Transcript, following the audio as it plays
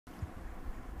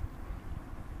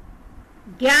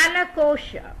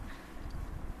Jnanakosha,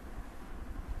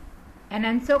 an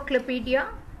encyclopedia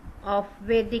of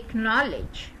Vedic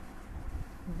knowledge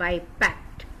by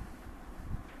Pact.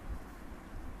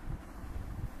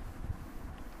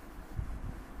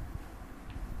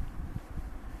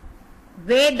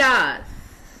 Vedas,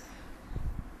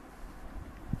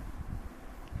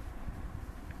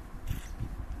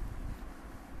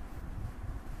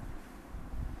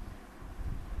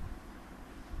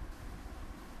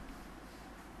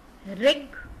 Rig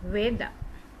Veda,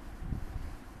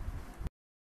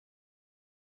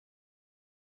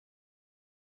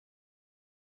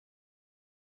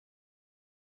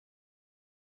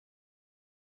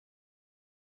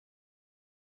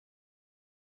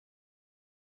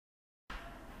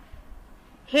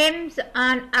 hymns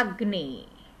on Agni,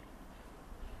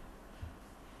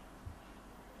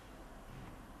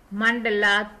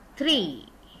 Mandala 3.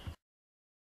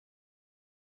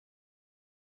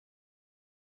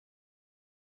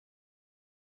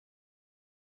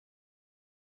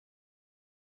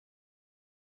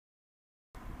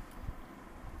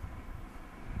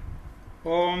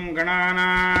 ओम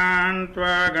गणानां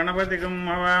त्वा गणपतिगं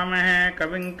हवामहे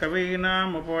कविं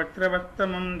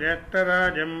कवीनामुपवज्रवस्तमं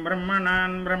ज्येष्ठराजं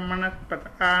ब्रह्मणान्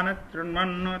ब्रह्मणस्पतकान्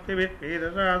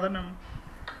शृण्वन्नोतिभिर्वेदसादनम्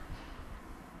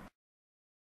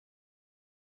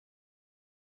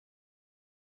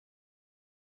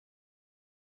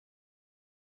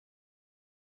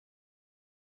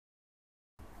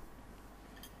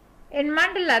In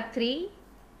Mandala 3,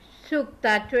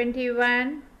 Sukta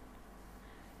 21,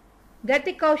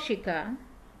 Gatikaushika,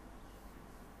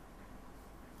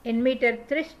 in meter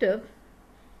Tristup,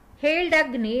 hailed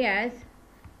Agni as,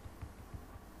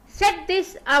 "Set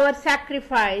this our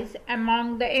sacrifice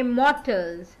among the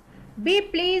immortals. Be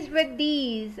pleased with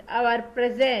these our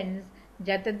presents,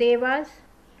 Jatadevas.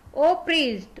 O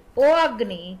priest, O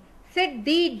Agni, sit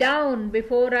thee down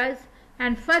before us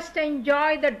and first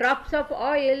enjoy the drops of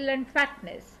oil and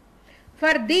fatness.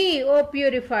 For thee, O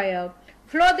purifier,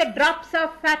 flow the drops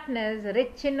of fatness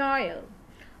rich in oil.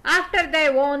 After thy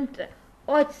wont,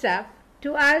 Otsaf,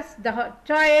 to us the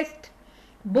choicest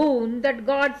boon that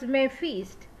gods may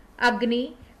feast.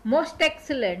 Agni, most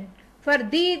excellent, for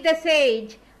thee the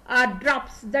sage are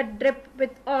drops that drip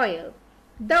with oil.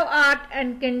 Thou art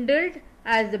enkindled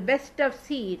as the best of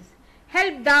seeds.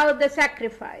 Help thou the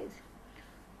sacrifice.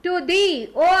 To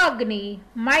thee, O Agni,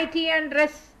 mighty and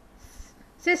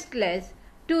resistless,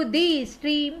 to thee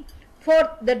stream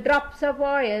forth the drops of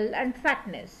oil and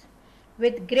fatness.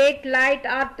 With great light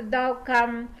art thou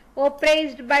come, O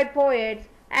praised by poets,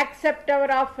 accept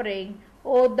our offering,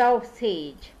 O thou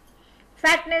sage.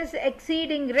 Fatness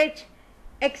exceeding rich,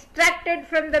 extracted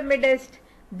from the midst,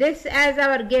 this as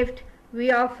our gift we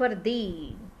offer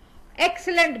thee.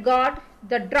 Excellent God,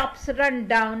 the drops run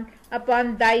down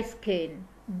upon thy skin.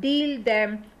 Deal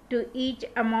them to each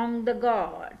among the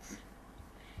gods.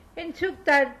 In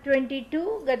Sukta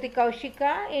 22,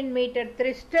 Gatikaushika, in meter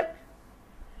Tristup,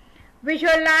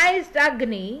 visualized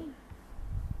Agni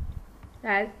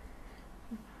as,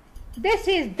 "This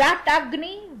is that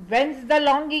Agni whence the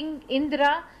longing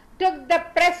Indra took the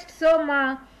pressed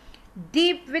Soma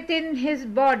deep within his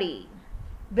body,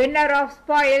 winner of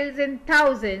spoils in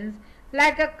thousands,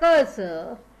 like a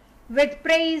cursor, with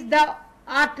praise thou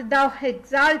art thou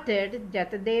exalted,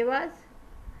 Jatadevas.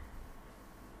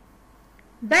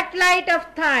 That light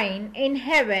of thine in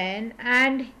heaven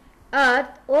and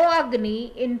earth, O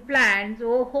Agni, in plants,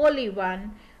 O Holy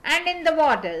One, and in the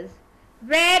waters,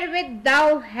 wherewith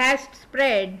thou hast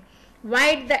spread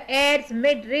wide the air's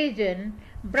mid-region,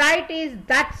 bright is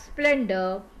that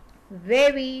splendor,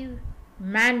 wavy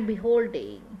man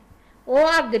beholding. O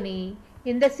Agni,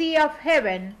 in the sea of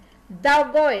heaven thou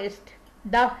goest,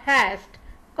 thou hast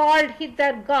called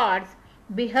hither gods,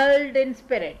 beheld in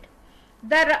spirit.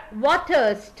 The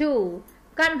waters too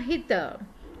come hither,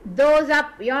 those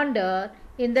up yonder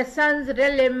in the sun's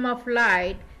realm of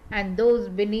light, and those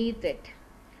beneath it.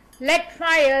 Let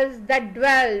fires that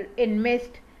dwell in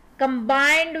mist,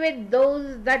 combined with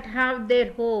those that have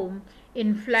their home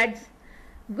in floods,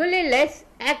 guileless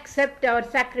accept our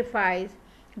sacrifice,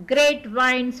 great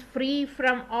vines free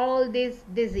from all this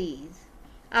disease.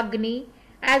 Agni,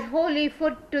 as holy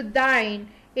food to thine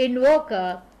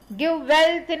invoker, give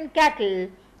wealth in cattle,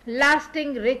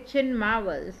 lasting rich in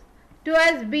marvels. To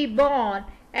us be born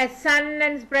as sun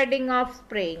and spreading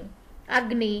offspring.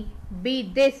 Agni, be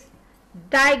this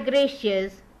thy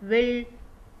gracious will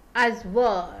as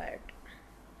word."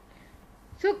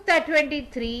 Sukta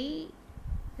 23,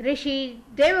 Rishi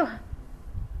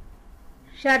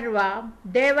Sharva,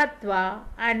 Devatva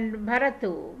and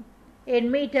Bharatu,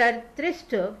 in meter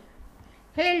Tristup,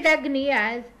 hailed Agni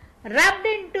as rubbed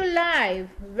into life,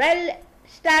 well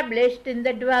established in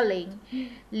the dwelling,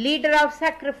 leader of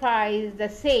sacrifice, the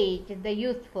sage, the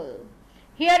youthful.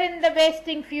 Here in the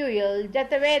wasting fuel,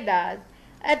 Jatavedas,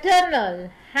 eternal,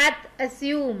 hath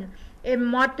assumed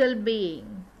immortal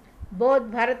being.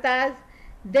 Both Bharatas,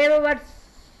 Devavas,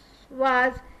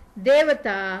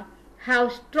 Devata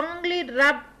have strongly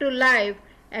rubbed to life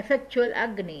effectual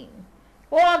Agni.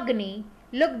 O Agni,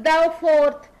 look thou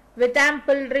forth with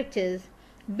ample riches,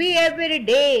 be every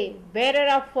day bearer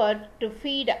of earth to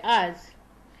feed us.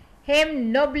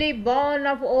 Him nobly born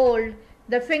of old,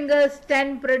 the fingers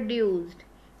 10 produced,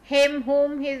 him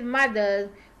whom his mothers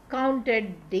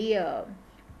counted dear.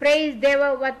 Praise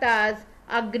Devavatas,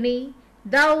 Agni,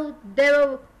 thou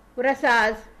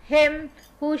Devarasas, him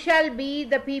who shall be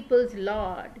the people's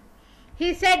lord.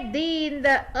 He set thee in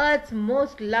the earth's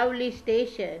most lovely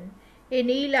station, in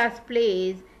Ila's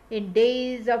place, in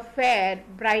days of fair,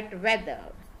 bright weather.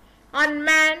 On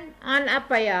man, on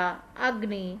Apaya,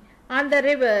 Agni, on the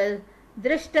rivers,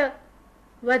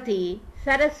 Drishtavati,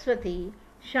 Saraswati,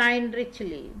 shine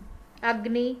richly.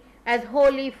 Agni, as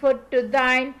holy food to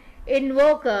thine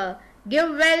invoker,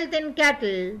 give wealth in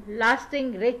cattle,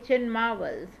 lasting rich in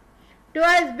marvels. To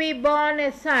us be born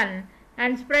a son,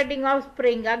 and spreading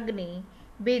offspring, Agni,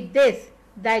 be this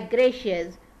thy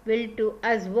gracious will to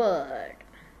us word.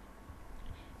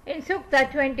 In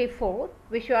Sukta 24,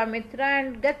 Vishwamitra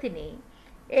and Gatini,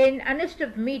 in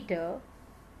Anushtup meter,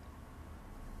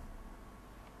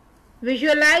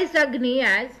 visualize Agni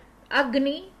as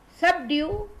Agni,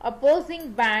 subdue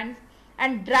opposing bands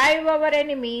and drive our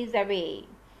enemies away.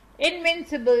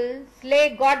 Invincible,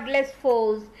 slay godless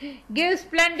foes, give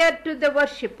splendor to the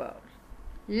worshipper.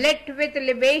 Let with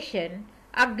libation,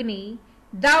 Agni,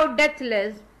 thou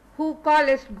deathless, who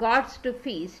callest gods to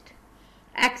feast,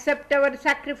 accept our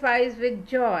sacrifice with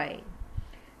joy.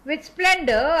 With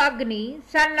splendor, Agni,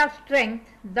 son of strength,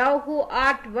 thou who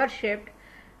art worshipped,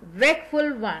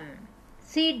 wakeful one,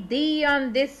 seat thee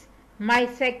on this my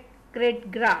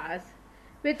sacred grass.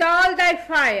 With all thy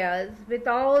fires, with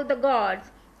all the gods,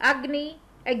 Agni,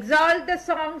 exalt the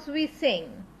songs we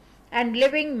sing, and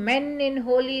living men in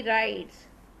holy rites.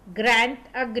 Grant,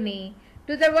 Agni,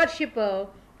 to the worshipper,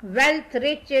 wealth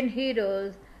rich in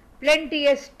heroes,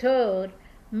 plenteous store,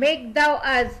 make thou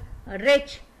us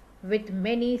rich with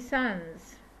many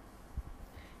sons.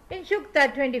 In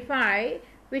Shukta 25,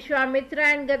 Vishwamitra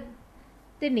and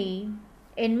Gatini,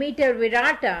 in meter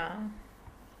Virata,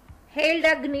 hailed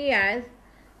Agni as,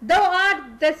 thou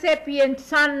art the sapient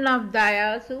son of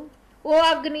Dayasu, O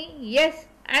Agni, yes,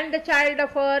 and the child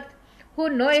of earth, who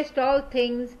knowest all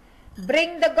things,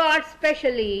 bring the gods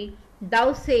specially,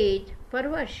 thou sage, for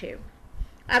worship.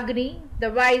 Agni, the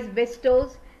wise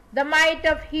bestows the might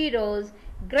of heroes,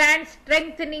 grants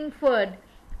strengthening food,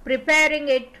 preparing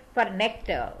it for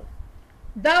nectar.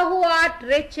 Thou who art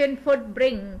rich in food,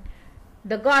 bring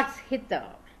the gods hither.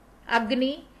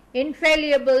 Agni,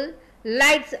 infallible,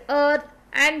 lights earth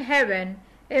and heaven,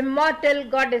 immortal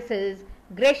goddesses,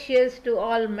 gracious to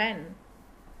all men.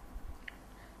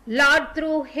 Lord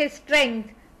through his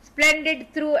strength,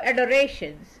 splendid through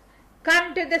adorations,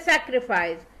 come to the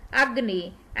sacrifice,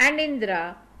 Agni and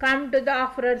Indra, come to the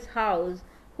offerer's house,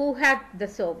 who hath the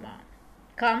soma.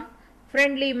 Come,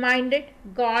 friendly-minded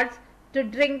gods, to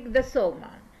drink the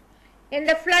soma. In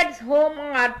the flood's home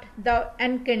art thou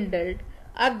enkindled,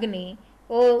 Agni,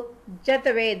 O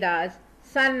Jatavedas,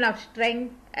 son of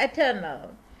strength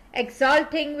eternal,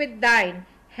 exalting with thine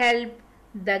help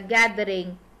the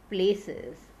gathering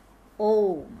places.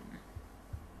 Om.